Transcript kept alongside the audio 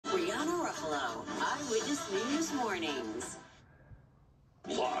Buffalo. Eyewitness News Mornings.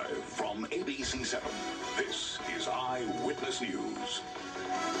 Live from ABC-7, this is Eyewitness News.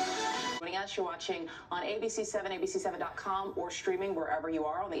 Joining us, you're watching on ABC7, ABC7.com, or streaming wherever you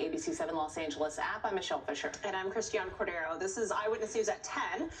are on the ABC7 Los Angeles app. I'm Michelle Fisher. And I'm Cordero. This is Eyewitness News at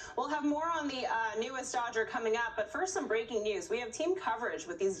 10. We'll have more on the newest Dodger coming up, but first, some breaking news. We have team coverage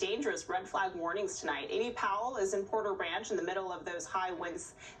with these dangerous red flag warnings tonight. Amy Powell is in Porter Ranch in the middle of those high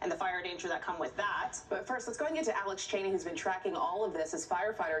winds and the fire danger that come with that. But first, let's go and get to Alex Cheney, who's been tracking all of this as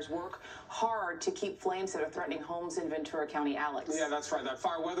firefighters work hard to keep flames that are threatening homes in Ventura County. Alex. Yeah, that's right. That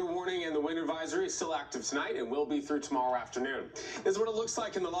fire weather warning and the wind advisory is still active tonight and will be through tomorrow afternoon. This is what it looks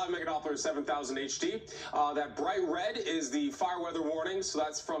like in the live Mega Doppler 7000 HD. That bright red is the fire weather warning, so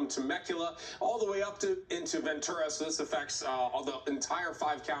that's from Temecula all the way up into Ventura, so this affects the entire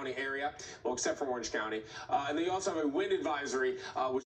 5-county area, well, except for Orange County. And then you also have a wind advisory, which